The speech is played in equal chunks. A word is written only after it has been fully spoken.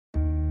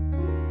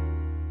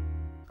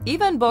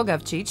Ivan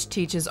Bogovcic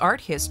teaches art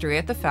history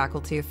at the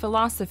Faculty of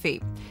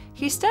Philosophy.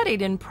 He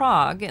studied in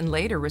Prague and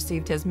later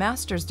received his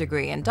master's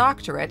degree and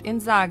doctorate in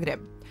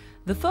Zagreb.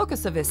 The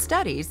focus of his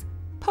studies,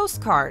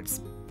 postcards.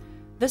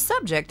 The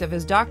subject of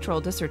his doctoral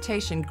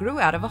dissertation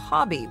grew out of a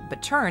hobby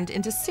but turned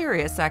into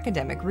serious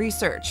academic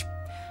research.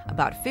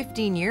 About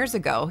 15 years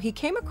ago, he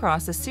came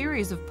across a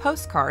series of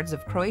postcards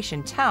of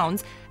Croatian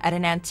towns at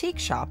an antique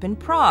shop in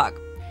Prague.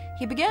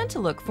 He began to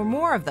look for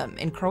more of them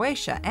in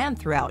Croatia and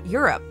throughout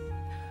Europe.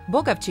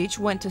 Bogovcic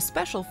went to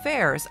special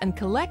fairs and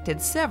collected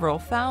several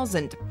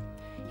thousand.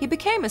 He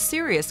became a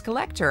serious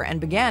collector and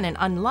began an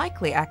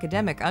unlikely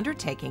academic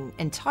undertaking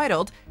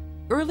entitled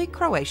Early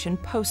Croatian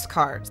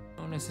Postcards.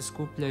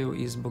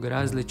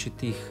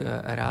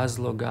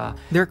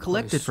 They're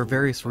collected for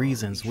various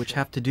reasons which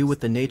have to do with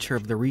the nature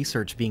of the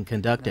research being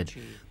conducted,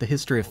 the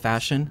history of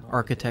fashion,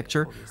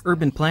 architecture,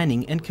 urban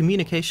planning, and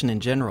communication in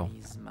general.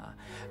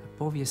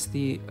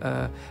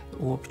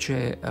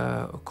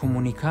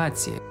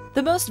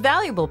 The most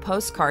valuable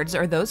postcards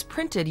are those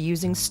printed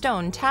using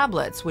stone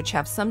tablets, which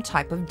have some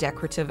type of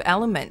decorative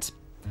element.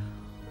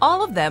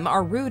 All of them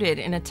are rooted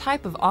in a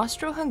type of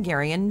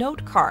Austro-Hungarian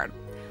note card.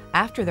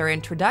 After their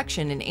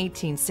introduction in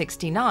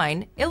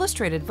 1869,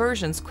 illustrated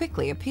versions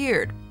quickly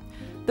appeared.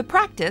 The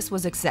practice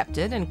was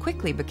accepted and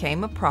quickly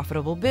became a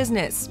profitable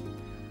business.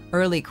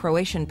 Early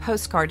Croatian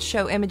postcards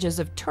show images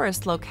of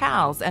tourist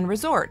locales and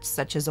resorts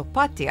such as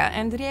Opatija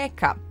and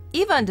Rijeka.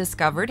 Ivan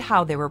discovered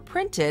how they were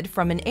printed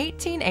from an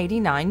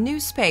 1889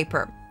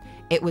 newspaper.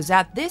 It was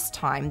at this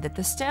time that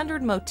the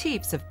standard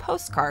motifs of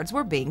postcards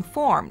were being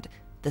formed: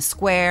 the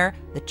square,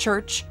 the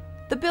church,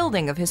 the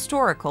building of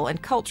historical and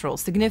cultural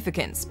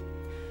significance.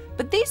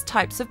 But these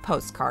types of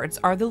postcards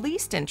are the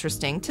least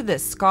interesting to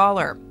this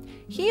scholar.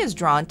 He is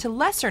drawn to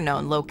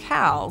lesser-known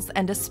locales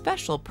and a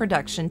special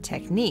production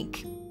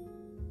technique.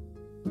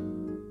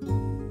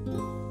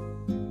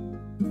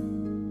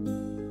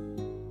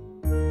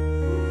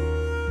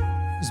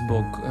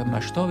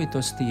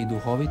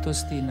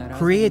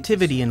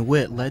 Creativity and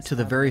wit led to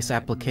the various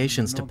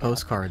applications to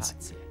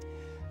postcards.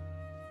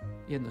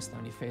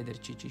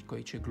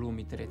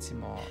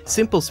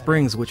 Simple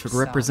springs which would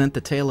represent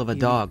the tail of a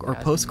dog, or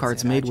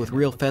postcards made with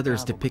real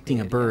feathers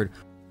depicting a bird,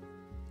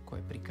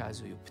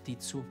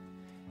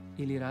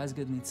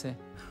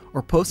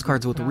 or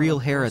postcards with real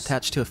hair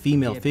attached to a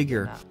female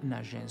figure,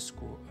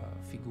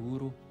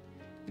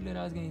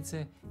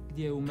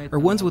 or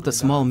ones with a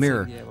small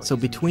mirror, so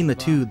between the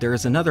two there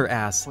is another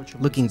ass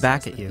looking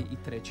back at you.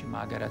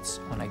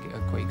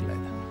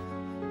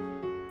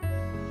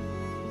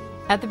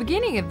 At the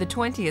beginning of the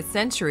 20th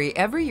century,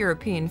 every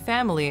European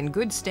family in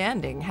good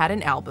standing had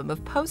an album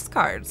of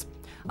postcards.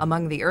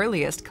 Among the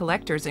earliest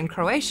collectors in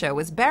Croatia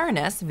was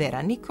Baroness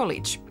Vera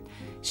Nikolić.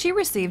 She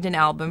received an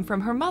album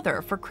from her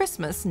mother for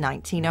Christmas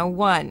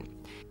 1901.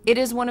 It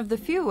is one of the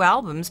few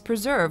albums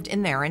preserved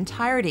in their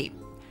entirety.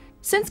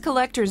 Since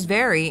collectors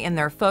vary in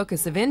their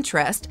focus of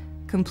interest,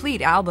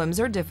 complete albums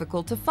are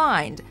difficult to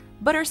find,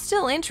 but are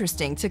still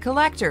interesting to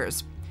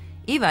collectors.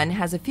 Ivan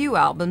has a few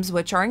albums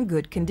which are in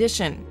good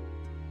condition.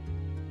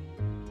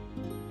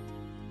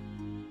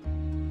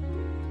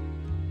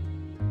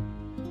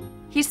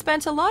 He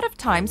spent a lot of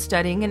time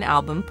studying an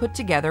album put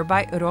together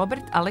by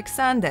Robert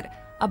Alexander,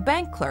 a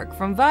bank clerk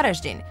from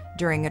Varaždin,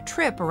 during a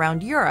trip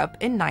around Europe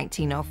in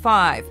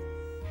 1905.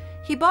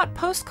 He bought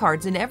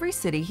postcards in every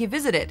city he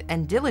visited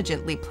and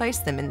diligently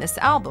placed them in this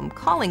album,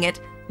 calling it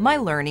My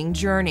Learning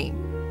Journey.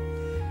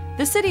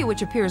 The city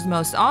which appears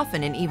most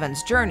often in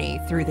Ivan's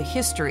journey through the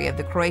history of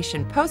the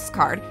Croatian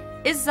postcard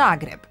is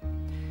Zagreb.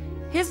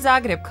 His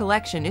Zagreb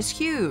collection is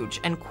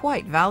huge and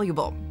quite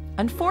valuable.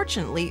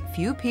 Unfortunately,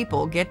 few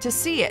people get to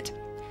see it.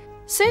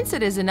 Since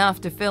it is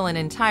enough to fill an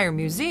entire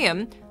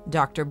museum,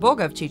 Dr.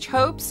 Bogovcic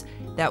hopes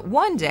that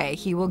one day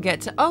he will get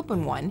to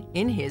open one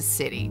in his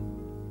city.